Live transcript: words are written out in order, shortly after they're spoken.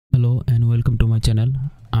Hello and welcome to my channel.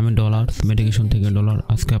 আমি dollars medication থেকে dollar.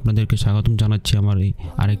 আজকে আপনাদেরকে স্বাগতম জানাচ্ছি আমার এই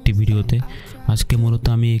আরেকটি ভিডিওতে। আজকে মূলত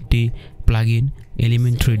আমি একটি প্লাগইন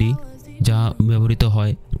এলিমেন্ট 3D যা ব্যবহৃত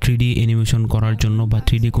হয় 3D অ্যানিমেশন করার জন্য বা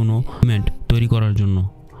 3D কোনো ইভেন্ট তৈরি করার জন্য।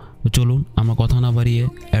 তো চলুন আমরা কথা না বাড়িয়ে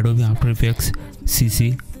Adobe After Effects CC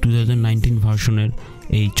 2019 ভার্সনের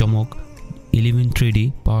এই চমক element 3D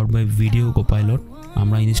powered by video copilot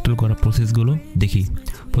আমরা ইনস্টল করার প্রসেসগুলো দেখি।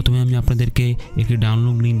 প্রথমে আমি আপনাদেরকে একটি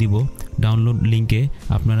ডাউনলোড লিঙ্ক দিব। ডাউনলোড লিঙ্কে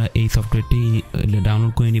আপনারা এই সফটওয়্যারটি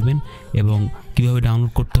ডাউনলোড করে নেবেন এবং কীভাবে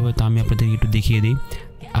ডাউনলোড করতে হবে তা আমি আপনাদেরকে একটু দেখিয়ে দিই।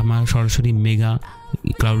 আমরা সরাসরি মেগা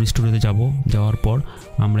ক্লাউড স্টোরেতে যাওয়ার পর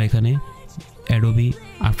আমরা এখানে Adobe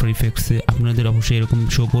After Effects আপনাদের অবশ্যই এরকম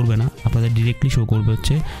শো করবে না, আপনাদের ডিরেক্টলি শো করবে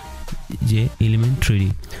হচ্ছে যে এলিমেন্ট 3D।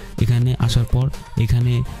 এখানে আসার পর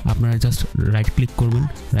এখানে আপনারা জাস্ট রাইট ক্লিক করবেন।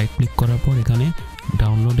 রাইট ক্লিক করার পর এখানে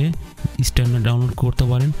ডাউনলোডে স্ট্যান্ডার্ড ডাউনলোড করতে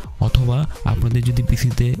পারেন, অথবা আপনাদের যদি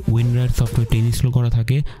পিসিতে উইনরাইট সফটওয়্যারটি ইনস্টল করা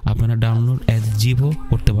থাকে আপনারা ডাউনলোড অ্যাজ জিপও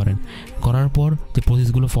করতে পারেন। করার পর যে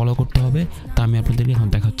প্রসেসগুলো ফলো করতে হবে তা আমি আপনাদেরকে এখন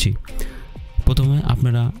দেখাচ্ছি। প্রথমে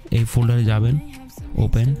আপনারা এই ফোল্ডারে যাবেন,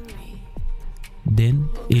 open, then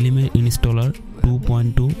element installer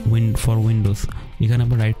 2.2 for Windows. এখানে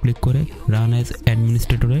আপনার রাইট ক্লিক করে রান অ্যাজ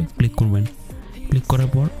অ্যাডমিনিস্ট্রেটরে ক্লিক করবেন। ক্লিক করার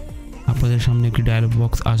পর আপনাদের সামনে একটি ডায়ালগ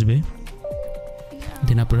বক্স আসবে,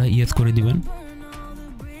 দেন আপনারা ইয়েস করে দিবেন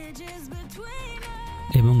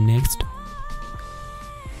এবং next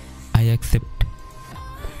I accept,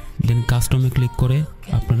 then কাস্টমে click করে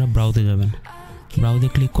আপনারা ব্রাউজে যাবেন। ব্রাউজে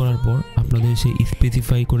ক্লিক করার পর আপনাদের সেই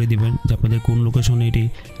স্পেসিফাই করে দিবেন যে আপনাদের কোন লোকেশনে এটি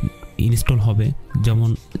ইনস্টল হবে। যেমন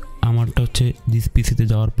আমারটা হচ্ছে দিস পিসিতে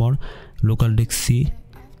যাওয়ার পর লোকাল ডেস্ক সি,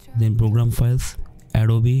 দেন program files,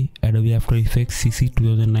 Adobe After Effects CC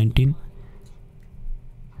 2019,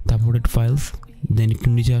 তারপরে ফাইলস, দেন একটু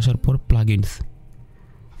নিচে আসার পর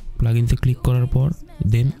প্লাগইনসে ক্লিক করার পর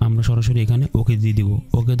দেন আমরা সরাসরি এখানে ওকে দিয়ে দিব।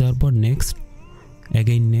 ওকে দেওয়ার পর নেক্সট,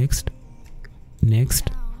 অ্যাগেইন নেক্সট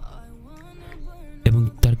এবং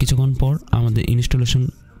তার কিছুক্ষণ পর আমাদের ইনস্টলেশন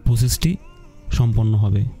প্রসেসটি সম্পন্ন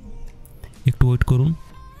হবে। একটু ওয়েট করুন,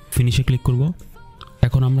 ফিনিশে ক্লিক করব।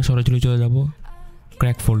 এখন আমরা সরাসরি চলে যাব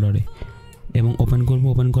ক্র্যাক ফোল্ডারে এবং ওপেন করব।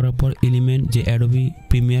 ওপেন করার পর এলিমেন্ট যে Adobe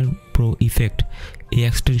Premiere Pro ইফেক্ট এই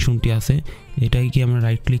এক্সটেনশনটি আছে, এটাকে আমরা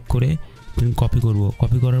রাইট ক্লিক করে কপি করব।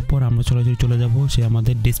 কপি করার পর আমরা সরাসরি চলে যাব সে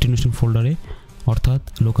আমাদের ডেস্টিনেশন ফোল্ডারে, অর্থাৎ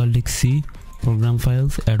local desk C, program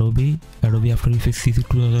files, Adobe After Effects CC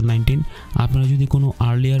 2019। আপনারা যদি কোনো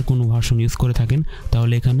আর্লিয়ার কোনো ভার্সন ইউজ করে থাকেন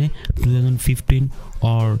তাহলে এখানে 2015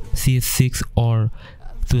 অর CS6 অর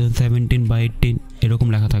 2017 বা 18 এরকম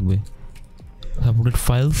লেখা থাকবে। সাপোর্টেড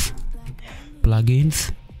ফাইলস, প্লাগইনস,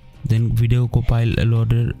 দেন ভিডিও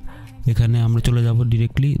কোপাইলটের এখানে আমরা চলে যাব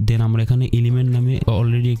ডিরেক্টলি। দেন আমরা এখানে এলিমেন্ট নামে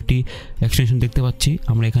অলরেডি একটি এক্সটেনশন দেখতে পাচ্ছি,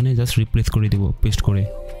 আমরা এখানে জাস্ট রিপ্লেস করে দেব পেস্ট করে,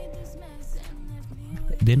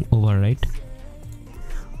 দেন ওভাররাইট।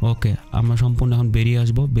 ওকে, আমরা সম্পূর্ণ এখন বেরিয়ে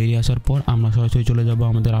আসব। বেরিয়ে আসার পর আমরা সরাসরি চলে যাব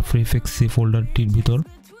আমাদের আফটার ইফেক্টস ফোল্ডারটির ভিতর।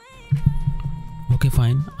 ওকে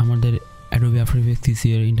ফাইন, আমাদের Adobe After Effects CC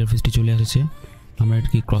এর ইন্টারফেসটি চলে এসেছে। আমরা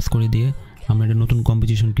এটাকে ক্রস করে দিয়ে আমরা একটা নতুন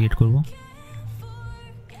কম্পোজিশন ক্রিয়েট করব।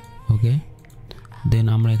 ওকে, দেন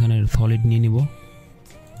আমরা এখানে সলিড নিয়ে নিব।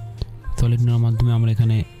 সলিড নেওয়ার মাধ্যমে আমরা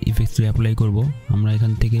এখানে ইফেক্টস অ্যাপ্লাই করব। আমরা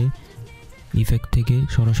এখান থেকে ইফেক্ট থেকে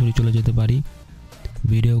সরাসরি চলে যেতে পারি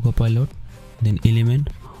video copilot, then element,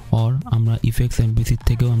 or আমরা ইফেক্টস এমপিসি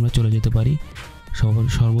থেকেও আমরা চলে যেতে পারি।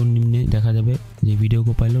 সর্বনিম্নে দেখা যাবে যে video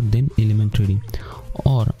copilot, then element 3D।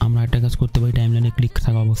 Or আমরা একটা কাজ করতে পারি, টাইমলাইনে ক্লিক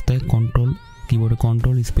থাকা অবস্থায় কিবোর্ডে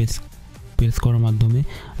কন্ট্রোল স্পেস প্রেস করার মাধ্যমে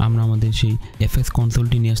আমরা আমাদের সেই এফএক্স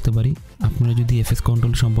কনসোলটি নিয়ে আসতে পারি। আপনারা যদি এফএক্স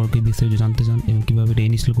কন্ট্রোল সম্পর্কে বিস্তারিত জানতে চান এবং কীভাবে এটা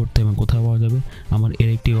ইনস্টল করতে এবং কোথায় পাওয়া যাবে, আমার এর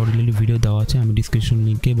একটি অর্ডিনারি ভিডিও দেওয়া আছে, আমি ডিসক্রিপশন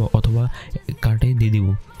লিঙ্কে অথবা কার্টে দিয়ে দিব।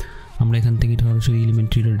 আমরা এখান থেকে সরাসরি এলিমেন্ট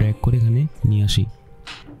 3D ড্র্যাগ করে এখানে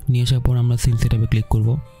নিয়ে আসার পর আমরা সিন সেটআপে ক্লিক করব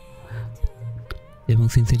এবং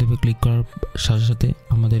সিন সেটআপে ক্লিক করার সাথে সাথে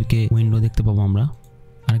আমাদেরকে উইন্ডো দেখতে পাবো। আমরা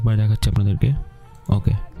আরেকবার দেখাচ্ছি আপনাদেরকে।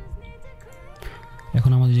 ওকে,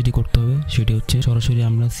 এখন আমাদের যেটি করতে হবে সেটি হচ্ছে সরাসরি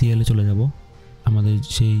আমরা সিএলে চলে যাব আমাদের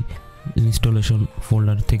সেই ইনস্টলেশন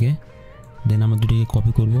ফোল্ডার থেকে। দেন আমরা দুটিকে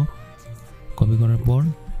কপি করব। কপি করার পর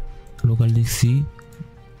লোকাল ডিস্ক সি,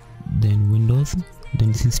 দেন উইন্ডোজ,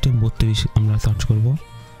 দেন সিস্টেম 32 আমরা সার্চ করব,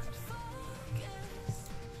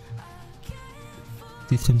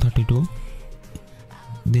 সিস্টেম 32,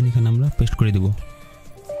 দেন এখানে আমরা পেস্ট করে দেব।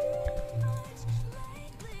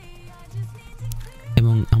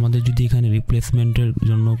 এবং আমাদের যদি এখানে রিপ্লেসমেন্টের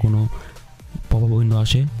জন্য কোনো পপআপ উইন্ডো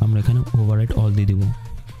আসে আমরা এখানে ওভাররাইট অল দিয়ে দেব।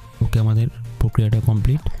 ওকে, আমাদের প্রক্রিয়াটা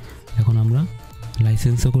কমপ্লিট। এখন আমরা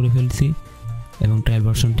লাইসেন্সও করে ফেলছি এবং ট্রায়াল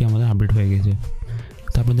ভার্সনটি আমাদের আপডেট হয়ে গেছে।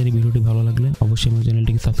 আপনাদের এই ভিডিওটি ভালো লাগলে অবশ্যই আমার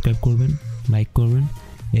চ্যানেলটিকে সাবস্ক্রাইব করবেন, লাইক করবেন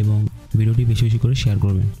এবং ভিডিওটি বেশি বেশি করে শেয়ার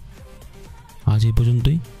করবেন। আজ এই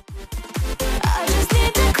পর্যন্তই।